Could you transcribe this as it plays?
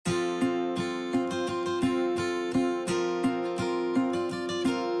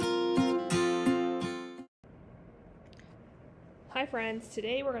Hi friends,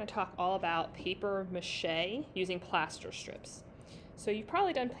 today we're going to talk all about paper mache using plaster strips. So you've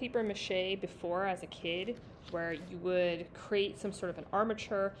probably done paper mache before as a kid where you would create some sort of an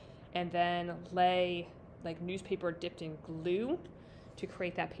armature and then lay like newspaper dipped in glue to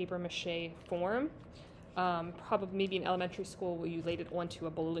create that paper mache form. Probably maybe in elementary school where you laid it onto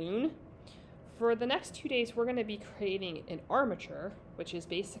a balloon. For the next 2 days we're going to be creating an armature, which is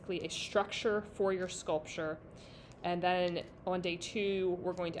basically a structure for your sculpture. And then on day 2,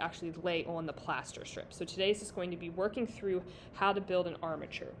 we're going to actually lay on the plaster strip. So today's is going to be working through how to build an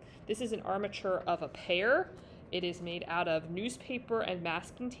armature. This is an armature of a pear. It is made out of newspaper and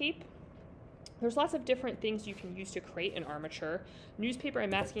masking tape. There's lots of different things you can use to create an armature. Newspaper and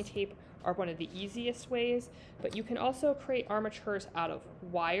masking tape are one of the easiest ways, but you can also create armatures out of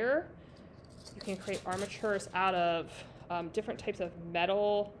wire. You can create armatures out of different types of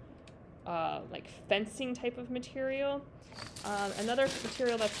metal, like fencing type of material. Another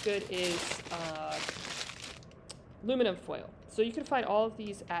material that's good is aluminum foil. So you can find all of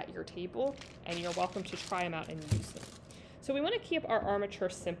these at your table, and you're welcome to try them out and use them. So we want to keep our armature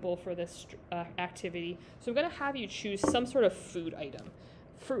simple for this activity. So I'm going to have you choose some sort of food item.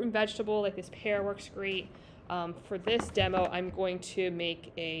 Fruit and vegetable, like this pear works great. For this demo, I'm going to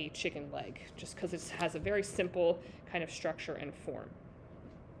make a chicken leg, just because it has a very simple kind of structure and form.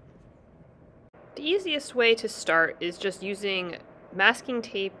 The easiest way to start is just using masking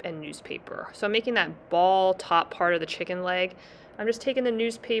tape and newspaper. So I'm making that ball top part of the chicken leg. I'm just taking the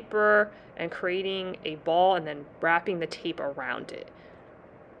newspaper and creating a ball and then wrapping the tape around it.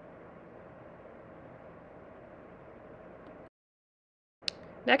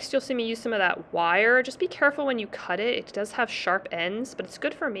 Next, you'll see me use some of that wire. Just be careful when you cut it. It does have sharp ends, but it's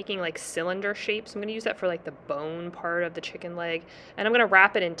good for making like cylinder shapes. I'm going to use that for like the bone part of the chicken leg. And I'm going to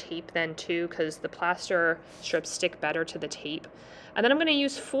wrap it in tape then too, because the plaster strips stick better to the tape. And then I'm going to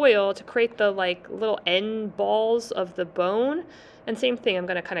use foil to create the like little end balls of the bone. And same thing, I'm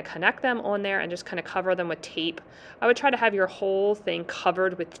going to kind of connect them on there and just kind of cover them with tape. I would try to have your whole thing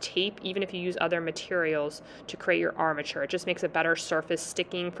covered with tape, even if you use other materials to create your armature. It just makes a better surface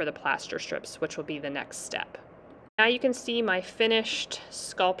sticking for the plaster strips, which will be the next step. Now you can see my finished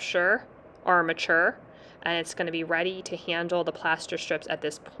sculpture armature, and it's going to be ready to handle the plaster strips at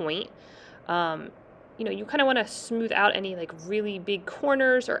this point. You kind of want to smooth out any like really big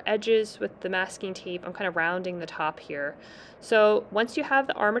corners or edges with the masking tape. I'm kind of rounding the top here. So once you have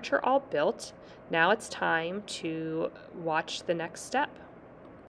the armature all built, now it's time to watch the next step.